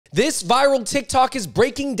This viral TikTok is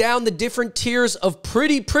breaking down the different tiers of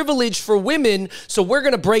pretty privilege for women, so we're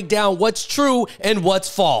going to break down what's true and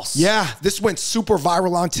what's false. Yeah, this went super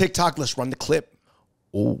viral on TikTok. Let's run the clip.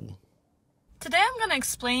 Oh. Today I'm going to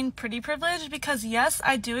explain pretty privilege because yes,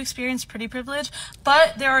 I do experience pretty privilege,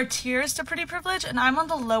 but there are tiers to pretty privilege and I'm on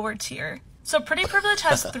the lower tier. So pretty privilege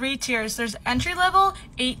has 3 tiers. There's entry level,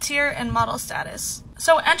 8 tier, and model status.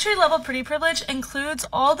 So entry level pretty privilege includes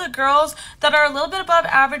all the girls that are a little bit above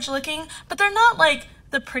average looking, but they're not like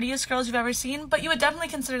the prettiest girls you've ever seen, but you would definitely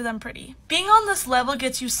consider them pretty. Being on this level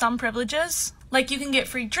gets you some privileges. Like you can get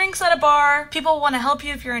free drinks at a bar, people want to help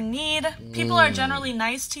you if you're in need, people are generally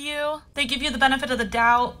nice to you, they give you the benefit of the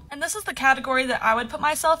doubt, and this is the category that I would put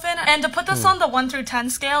myself in. And to put this on the 1 through 10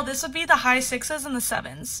 scale, this would be the high 6s and the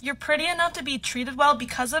 7s. You're pretty enough to be treated well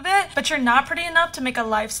because of it, but you're not pretty enough to make a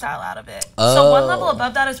lifestyle out of it. So one level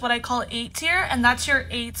above that is what I call 8 tier, and that's your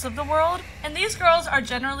 8s of the world. And these girls are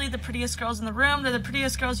generally the prettiest girls in the room. They're the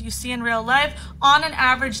prettiest girls you see in real life on an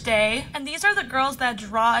average day. And these are the girls that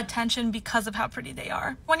draw attention because of how pretty they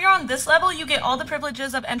are. When you're on this level, you get all the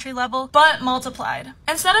privileges of entry level, but multiplied.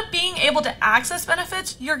 Instead of being able to access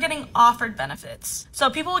benefits, you're getting offered benefits.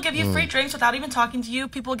 So people will give you free drinks without even talking to you.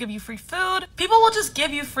 People will give you free food. People will just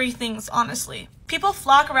give you free things, honestly. People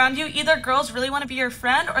flock around you. Either girls really want to be your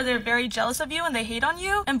friend or they're very jealous of you and they hate on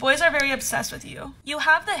you, and boys are very obsessed with you. You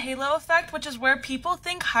have the halo effect, which is where people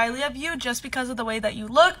think highly of you just because of the way that you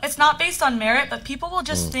look. It's not based on merit, but people will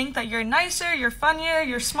just think that you're nicer, you're funnier,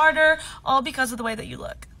 you're smarter, all because of the way that you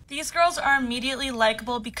look. These girls are immediately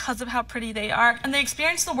likable because of how pretty they are, and they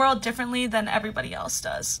experience the world differently than everybody else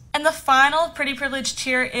does. And the final pretty privilege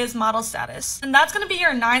tier is model status. And that's going to be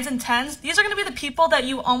your 9s and 10s. These are going to be the people that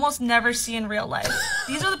you almost never see in real life.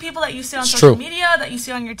 These are the people that you see on social media, that you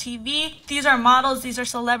see on your TV. These are models, these are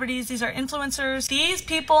celebrities, these are influencers. These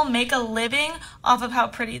people make a living off of how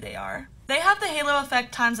pretty they are. They have the halo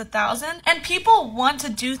effect times 1,000, and people want to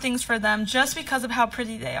do things for them just because of how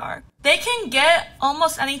pretty they are. They can get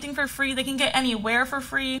almost anything for free. They can get anywhere for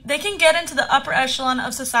free. They can get into the upper echelon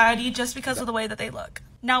of society just because of the way that they look.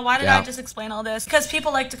 Now, why did I just explain all this? Because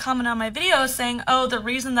people like to comment on my videos saying, oh, the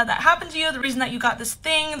reason that happened to you, the reason that you got this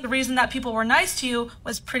thing, the reason that people were nice to you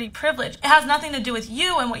was pretty privilege. It has nothing to do with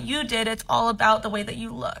you and what you did. It's all about the way that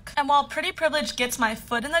you look. And while pretty privilege gets my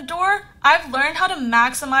foot in the door, I've learned how to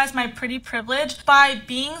maximize my pretty privilege by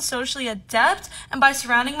being socially adept and by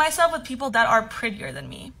surrounding myself with people that are prettier than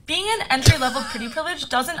me. Being an entry-level pretty privilege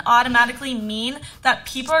doesn't automatically mean that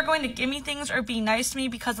people are going to give me things or be nice to me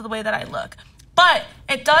because of the way that I look. But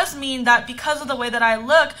it does mean that because of the way that I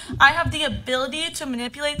look, I have the ability to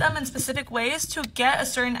manipulate them in specific ways to get a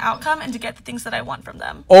certain outcome and to get the things that I want from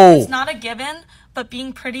them. It's not a given, but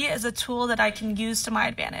being pretty is a tool that I can use to my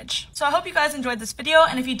advantage. So I hope you guys enjoyed this video,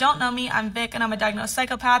 and if you don't know me, I'm Vic and I'm a diagnosed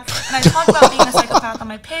psychopath, and I talk about being a psychopath on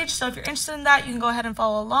my page, so if you're interested in that, you can go ahead and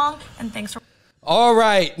follow along, and thanks for... All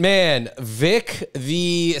right, man. Vic,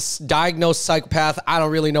 the diagnosed psychopath. I don't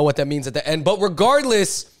really know what that means at the end, but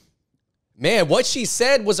regardless... Man, what she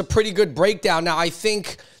said was a pretty good breakdown. Now, I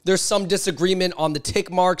think there's some disagreement on the tick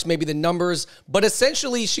marks, maybe the numbers, but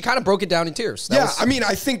essentially she kind of broke it down in tiers. I mean,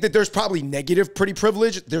 I think that there's probably negative pretty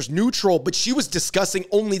privilege. There's neutral, but she was discussing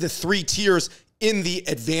only the 3 tiers in the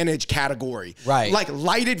advantage category. Right. Like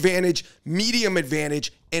light advantage, medium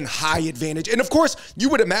advantage, and high advantage. And of course, you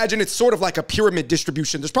would imagine it's sort of like a pyramid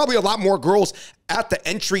distribution. There's probably a lot more girls at the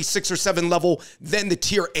entry 6 or 7 level than the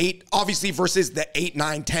tier 8, obviously, versus the 8,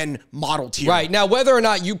 9, 10 model tier. Right. Now, whether or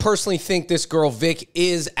not you personally think this girl, Vic,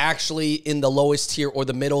 is actually in the lowest tier or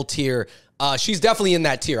the middle tier, she's definitely in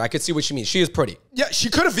that tier. I could see what she means. She is pretty. Yeah, she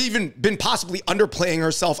could have even been possibly underplaying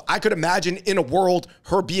herself. I could imagine in a world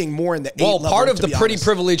her being more in the 8 level. Well, part of the pretty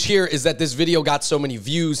privilege here is that this video got so many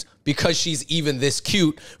views because she's even this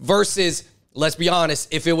cute versus, let's be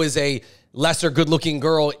honest, if it was a lesser good-looking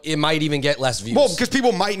girl, it might even get less views. Well, because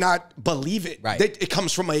people might not believe it. Right. It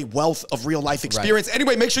comes from a wealth of real-life experience. Right.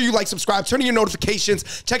 Anyway, make sure you like, subscribe, turn on your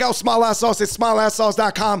notifications. Check out Smile Ass Sauce at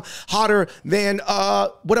smileasssauce.com. Hotter than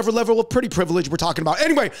whatever level of pretty privilege we're talking about.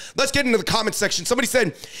 Anyway, let's get into the comment section. Somebody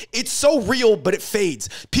said, it's so real, but it fades.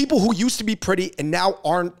 People who used to be pretty and now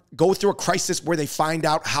aren't go through a crisis where they find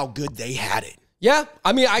out how good they had it. Yeah,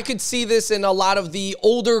 I mean, I could see this in a lot of the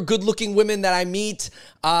older, good-looking women that I meet.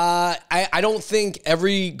 I don't think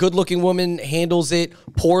every good-looking woman handles it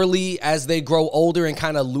poorly as they grow older and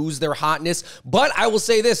kind of lose their hotness. But I will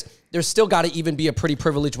say this, there's still got to even be a pretty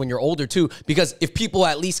privilege when you're older, too, because if people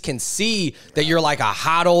at least can see that you're like a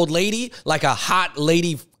hot old lady, like a hot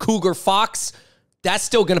lady cougar fox, that's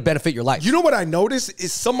still going to benefit your life. You know what I notice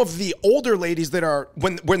is some of the older ladies that are,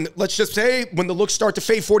 when let's just say, when the looks start to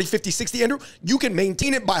fade 40, 50, 60, Andrew, you can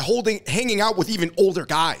maintain it by hanging out with even older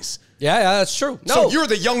guys. Yeah, that's true. No. So you're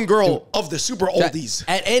the young girl of the super oldies.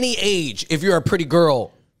 At any age, if you're a pretty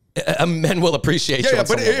girl, men will appreciate you. Yeah,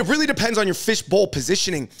 but it really depends on your fishbowl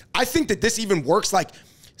positioning. I think that this even works like,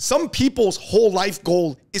 some people's whole life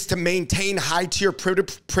goal is to maintain high tier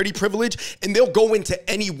pretty privilege, and they'll go into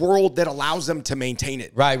any world that allows them to maintain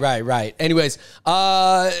it. Right. Anyways,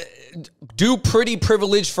 do pretty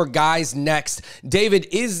privilege for guys next. David,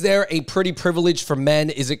 is there a pretty privilege for men?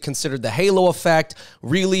 Is it considered the halo effect?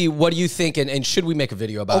 Really, what do you think? And should we make a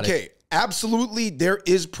video about it? Okay. Absolutely, there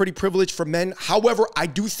is pretty privilege for men. However, I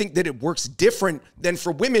do think that it works different than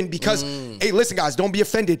for women because, hey, listen, guys, don't be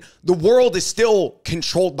offended. The world is still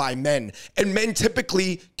controlled by men, and men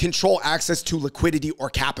typically control access to liquidity or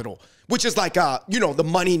capital, which is like, the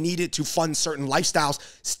money needed to fund certain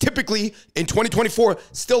lifestyles. Typically, in 2024,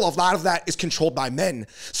 still a lot of that is controlled by men.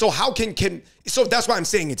 So so that's why I'm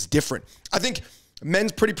saying it's different. I think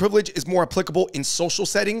men's pretty privilege is more applicable in social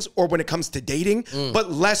settings or when it comes to dating,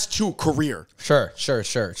 but less to career. Sure.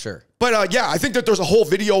 But yeah, I think that there's a whole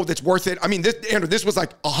video that's worth it. I mean, Andrew, this was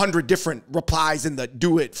like 100 different replies in the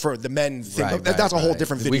do it for the men thing. That's a whole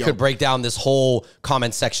different video. We could break down this whole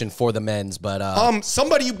comment section for the men's, but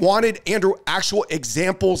somebody wanted, Andrew, actual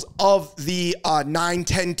examples of the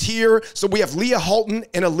 9-10 tier. So we have Leah Halton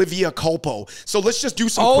and Olivia Culpo. So let's just do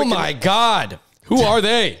some Oh my God. Who are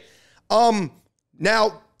they?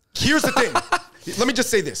 Now, here's the thing. Let me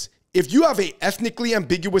just say this. If you have a ethnically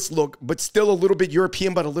ambiguous look, but still a little bit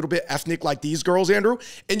European, but a little bit ethnic like these girls, Andrew,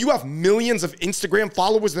 and you have millions of Instagram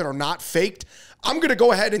followers that are not faked, I'm going to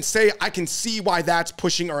go ahead and say I can see why that's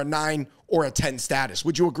pushing a 9 or a 10 status.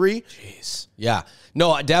 Would you agree? Jeez. Yeah.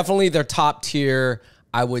 No, definitely they're top tier,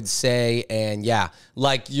 I would say. And yeah,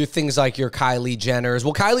 like things like your Kylie Jenners.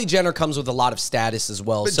 Well, Kylie Jenner comes with a lot of status as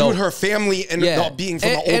well. But dude, her family and being from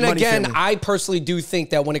the old money and again, family. I personally do think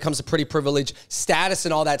that when it comes to pretty privilege, status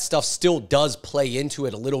and all that stuff still does play into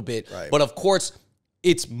it a little bit. Right. But of course,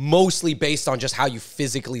 it's mostly based on just how you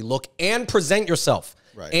physically look and present yourself.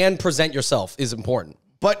 Right. And present yourself is important.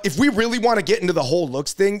 But if we really want to get into the whole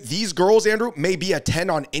looks thing, these girls, Andrew, may be a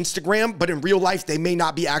 10 on Instagram, but in real life, they may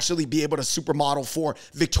not be actually be able to supermodel for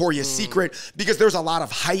Victoria's Secret because there's a lot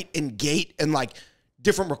of height and gait and like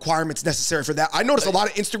different requirements necessary for that. I notice a lot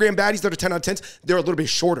of Instagram baddies that are 10 out of 10s, they're a little bit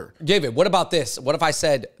shorter. David, what about this? What if I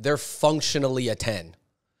said they're functionally a 10?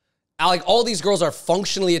 Like all these girls are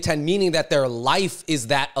functionally a 10, meaning that their life is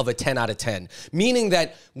that of a 10 out of 10. Meaning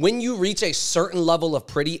that when you reach a certain level of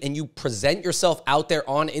pretty and you present yourself out there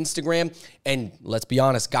on Instagram, and let's be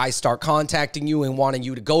honest, guys start contacting you and wanting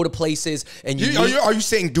you to go to places. And are you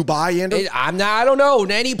saying Dubai, Andrew? I don't know,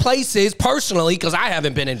 any places personally, because I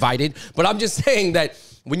haven't been invited. But I'm just saying that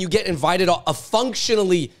when you get invited,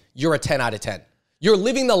 functionally, you're a 10 out of 10. You're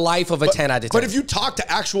living the life of a 10 out of 10. But if you talk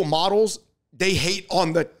to actual models, they hate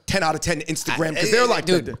on the 10 out of 10 Instagram because they're like,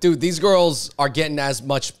 dude, these girls are getting as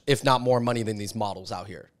much, if not more money than these models out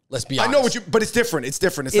here. Let's be honest. I know but it's different. It's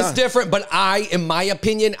different. It's different, but in my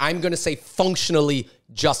opinion, I'm going to say functionally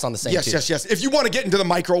just on the same tier. Yes. If you want to get into the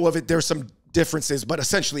micro of it, there's some differences, but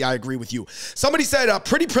essentially I agree with you. Somebody said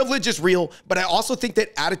pretty privilege is real, but I also think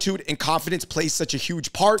that attitude and confidence plays such a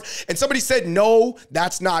huge part. And somebody said, no,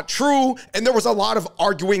 that's not true. And there was a lot of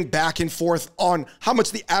arguing back and forth on how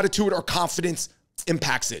much the attitude or confidence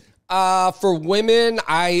impacts it. For women,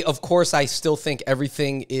 of course, I still think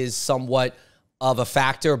everything is somewhat of a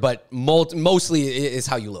factor, but mostly is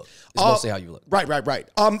how you look. It's mostly how you look. Right.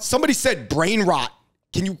 Somebody said brain rot.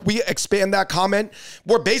 We expand that comment?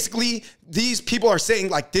 Where basically these people are saying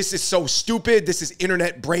like, this is so stupid. This is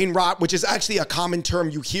internet brain rot, which is actually a common term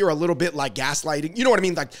you hear a little bit like gaslighting. You know what I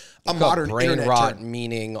mean? Like a modern brain internet rot term.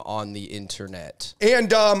 Meaning on the internet. And,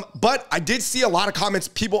 but I did see a lot of comments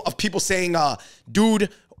of people saying, dude,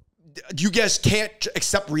 you guys can't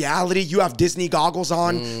accept reality. You have Disney goggles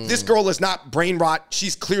on. This girl is not brain rot.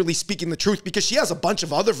 She's clearly speaking the truth because she has a bunch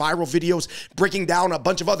of other viral videos breaking down a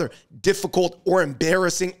bunch of other difficult or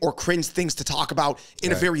embarrassing or cringe things to talk about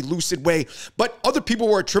in a very lucid way. But other people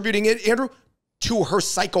were attributing it, Andrew, to her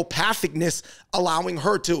psychopathicness, allowing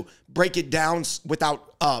her to break it down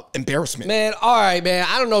without embarrassment. Man, all right, man.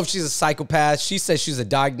 I don't know if she's a psychopath. She says she's a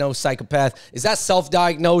diagnosed psychopath. Is that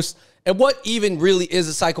self-diagnosed? And what even really is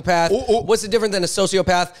a psychopath? What's it different than a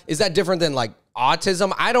sociopath? Is that different than like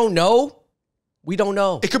autism? I don't know. We don't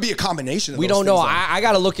know. It could be a combination of We those don't know. things, I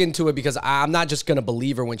got to look into it because I'm not just going to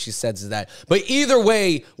believe her when she says that. But either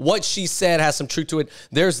way, what she said has some truth to it.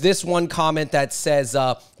 There's this one comment that says,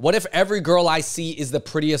 what if every girl I see is the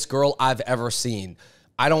prettiest girl I've ever seen?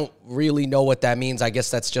 I don't really know what that means. I guess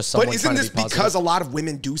that's just someone. But isn't this because a lot of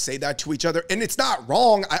women do say that to each other? And it's not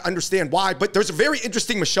wrong. I understand why. But there's a very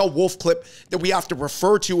interesting Michelle Wolf clip that we have to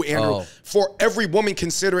refer to, Andrew, for every woman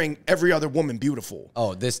considering every other woman beautiful.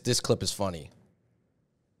 Oh, this clip is funny.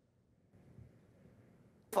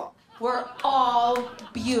 We're all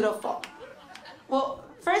beautiful. Well,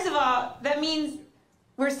 first of all, that means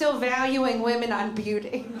we're still valuing women on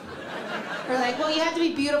beauty. We're like, well, you have to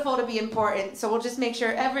be beautiful to be important, so we'll just make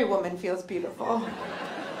sure every woman feels beautiful.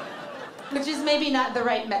 Which is maybe not the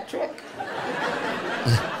right metric.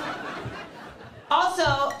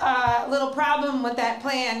 Also, little problem with that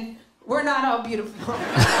plan, we're not all beautiful.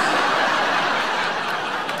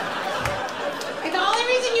 Like, the only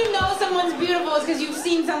reason you know someone's beautiful is because you've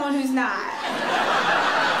seen someone who's not.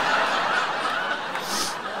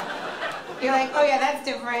 You're like, oh yeah, that's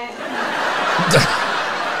different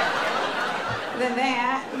than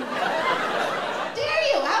that.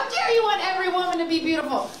 How dare you want every woman to be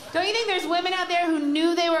beautiful? Don't you think there's women out there who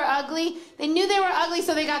knew they were ugly? They knew they were ugly,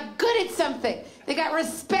 so they got good at something. They got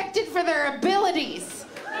respected for their abilities.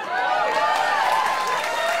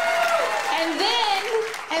 And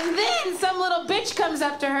then some little bitch comes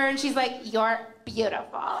up to her and she's like, you're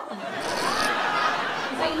beautiful.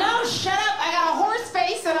 He's like, no, shut up. I got a horse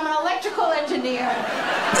face and I'm an electrical engineer.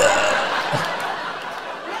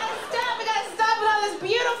 We gotta stop with all this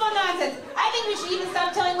beautiful nonsense. I think we should even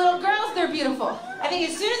stop telling little girls they're beautiful. I think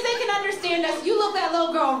as soon as they can understand us, you look that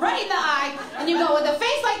little girl right in the eye and you go, with a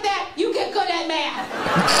face like that, you get good at math.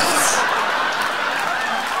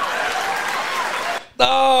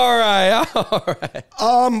 All right.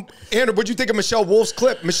 Andrew, what'd you think of Michelle Wolf's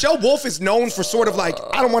clip? Michelle Wolf is known for sort of like,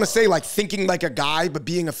 I don't want to say like thinking like a guy, but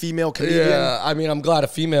being a female comedian. Yeah, I mean, I'm glad a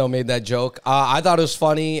female made that joke. I thought it was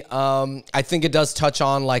funny. I think it does touch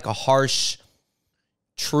on like a harsh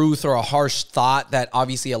truth or a harsh thought that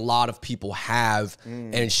obviously a lot of people have,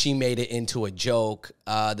 and she made it into a joke.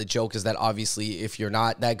 The joke is that obviously if you're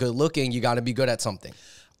not that good looking, you got to be good at something.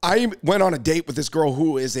 I went on a date with this girl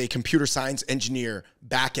who is a computer science engineer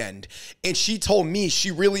back end, and she told me she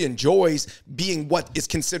really enjoys being what is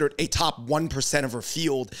considered a top 1% of her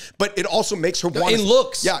field, but it also makes her want in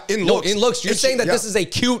looks. Yeah, in looks. In looks. You're saying that this is a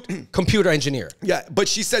cute computer engineer. Yeah, but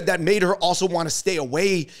she said that made her also want to stay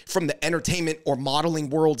away from the entertainment or modeling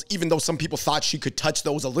worlds, even though some people thought she could touch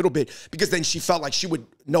those a little bit, because then she felt like she would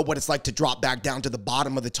know what it's like to drop back down to the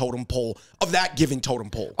bottom of the totem pole, of that given totem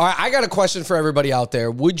pole. All right, I got a question for everybody out there.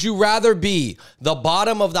 Would you rather be the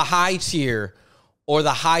bottom of the high tier or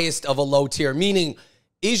the highest of a low tier? Meaning,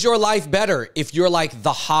 is your life better if you're like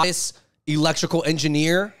the highest electrical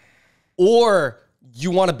engineer, or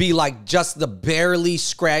you want to be like just the barely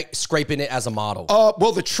scraping it as a model?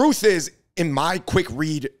 Well, the truth is, in my quick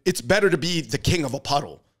read, it's better to be the king of a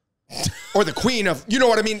puddle. Or the queen of, you know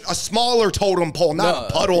what I mean? A smaller totem pole, not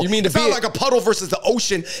a puddle. You mean it's not like a puddle versus the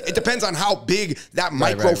ocean. It depends on how big that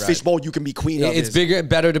micro fishbowl you can be queen of. It's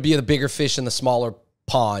better to be the bigger fish in the smaller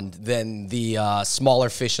pond than the smaller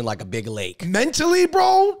fish in like a big lake. Mentally,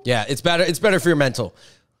 bro? Yeah, it's better. It's better for your mental.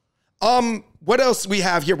 What else we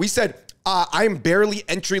have here? We said, I am barely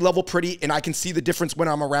entry-level pretty, and I can see the difference when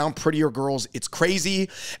I'm around prettier girls. It's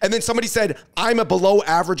crazy. And then somebody said, I'm a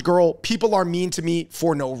below-average girl. People are mean to me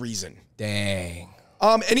for no reason. Dang.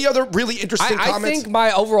 Any other really interesting comments? I think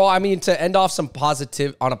my overall, I mean, to end off on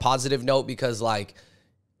a positive note, because like,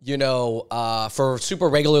 you know, for super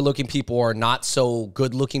regular looking people or not so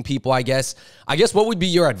good looking people, I guess what would be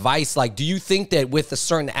your advice? Like, do you think that with a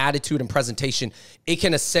certain attitude and presentation, it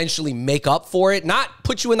can essentially make up for it? Not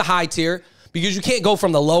put you in the high tier, because you can't go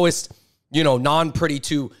from the lowest, you know, non-pretty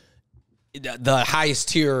to the highest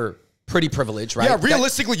tier pretty privilege, right? Yeah,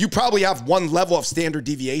 realistically, you probably have one level of standard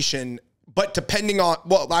deviation, but depending on,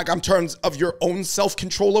 well, like in terms of your own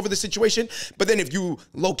self-control over the situation. But then if you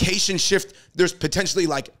location shift, there's potentially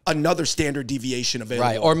like another standard deviation available.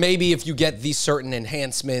 Right, or maybe if you get these certain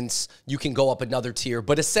enhancements, you can go up another tier.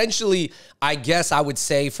 But essentially, I guess I would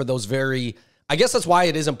say for those I guess that's why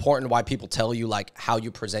it is important why people tell you like how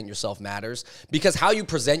you present yourself matters. Because how you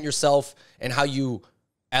present yourself and how you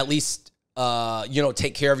at least, you know,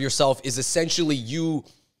 take care of yourself is essentially you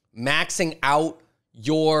maxing out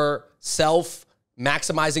yourself,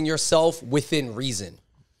 maximizing yourself within reason.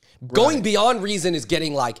 Right. Going beyond reason is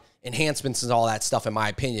getting like enhancements and all that stuff, in my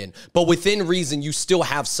opinion. But within reason, you still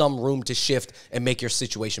have some room to shift and make your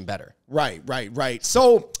situation better. Right.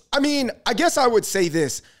 So, I mean, I guess I would say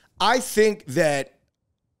this. I think that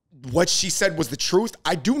what she said was the truth.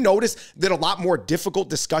 I do notice that a lot more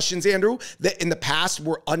difficult discussions, Andrew, that in the past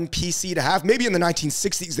were un-PC to have. Maybe in the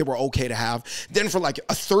 1960s they were okay to have. Then for like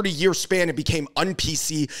a 30-year span, it became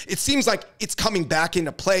un-PC. It seems like it's coming back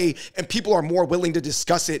into play, and people are more willing to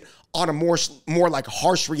discuss it on a more like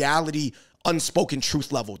harsh reality, unspoken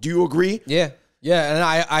truth level. Do you agree? Yeah. Yeah, and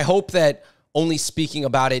I hope that only speaking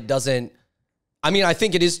about it doesn't... I mean, I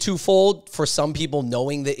think it is twofold. For some people,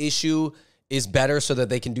 knowing the issue is better so that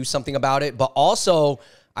they can do something about it. But also,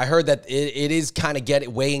 I heard that it is kind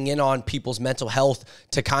of weighing in on people's mental health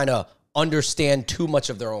to kind of understand too much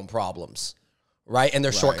of their own problems, right? And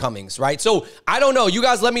their shortcomings, right? So I don't know. You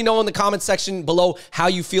guys let me know in the comment section below how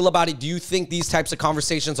you feel about it. Do you think these types of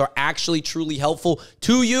conversations are actually truly helpful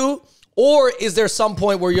to you? Or is there some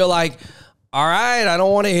point where you're like, all right, I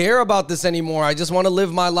don't want to hear about this anymore. I just want to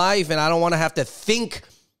live my life and I don't want to have to think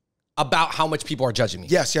about how much people are judging me.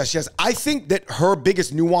 Yes. I think that her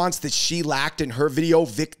biggest nuance that she lacked in her video,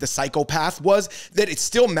 Vic the Psychopath, was that it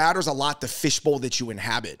still matters a lot the fishbowl that you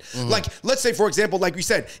inhabit. Like, let's say, for example, like we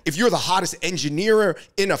said, if you're the hottest engineer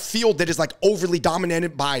in a field that is like overly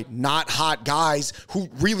dominated by not hot guys who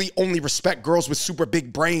really only respect girls with super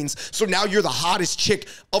big brains, so now you're the hottest chick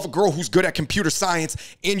of a girl who's good at computer science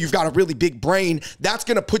and you've got a really big brain, that's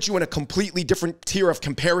going to put you in a completely different tier of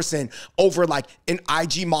comparison over like an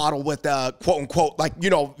IG model with quote unquote, like,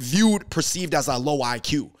 you know, perceived as a low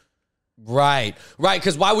IQ. Right.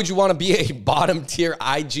 Because why would you want to be a bottom tier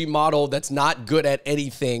IG model that's not good at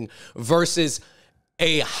anything versus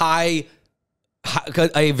a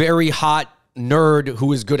very hot nerd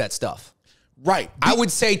who is good at stuff? Right. I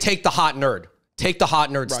would say take the hot nerd. Take the hot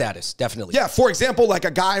nerd status, definitely. Yeah, for example, like a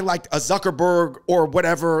guy like a Zuckerberg or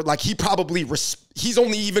whatever, like he probably, he's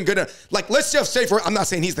only even gonna, like, let's just say I'm not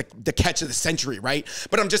saying he's the catch of the century, right?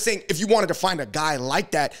 But I'm just saying if you wanted to find a guy like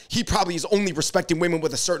that, he probably is only respecting women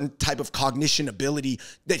with a certain type of cognition ability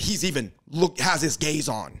that he's even has his gaze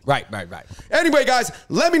on. Right. Anyway, guys,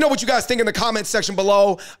 let me know what you guys think in the comments section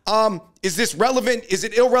below. Is this relevant? Is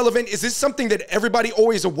it irrelevant? Is this something that everybody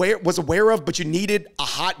always was aware of, but you needed a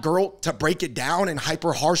hot girl to break it down in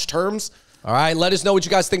hyper harsh terms? All right, let us know what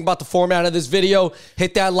you guys think about the format of this video.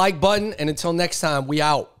 Hit that like button, and until next time, we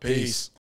out. Peace.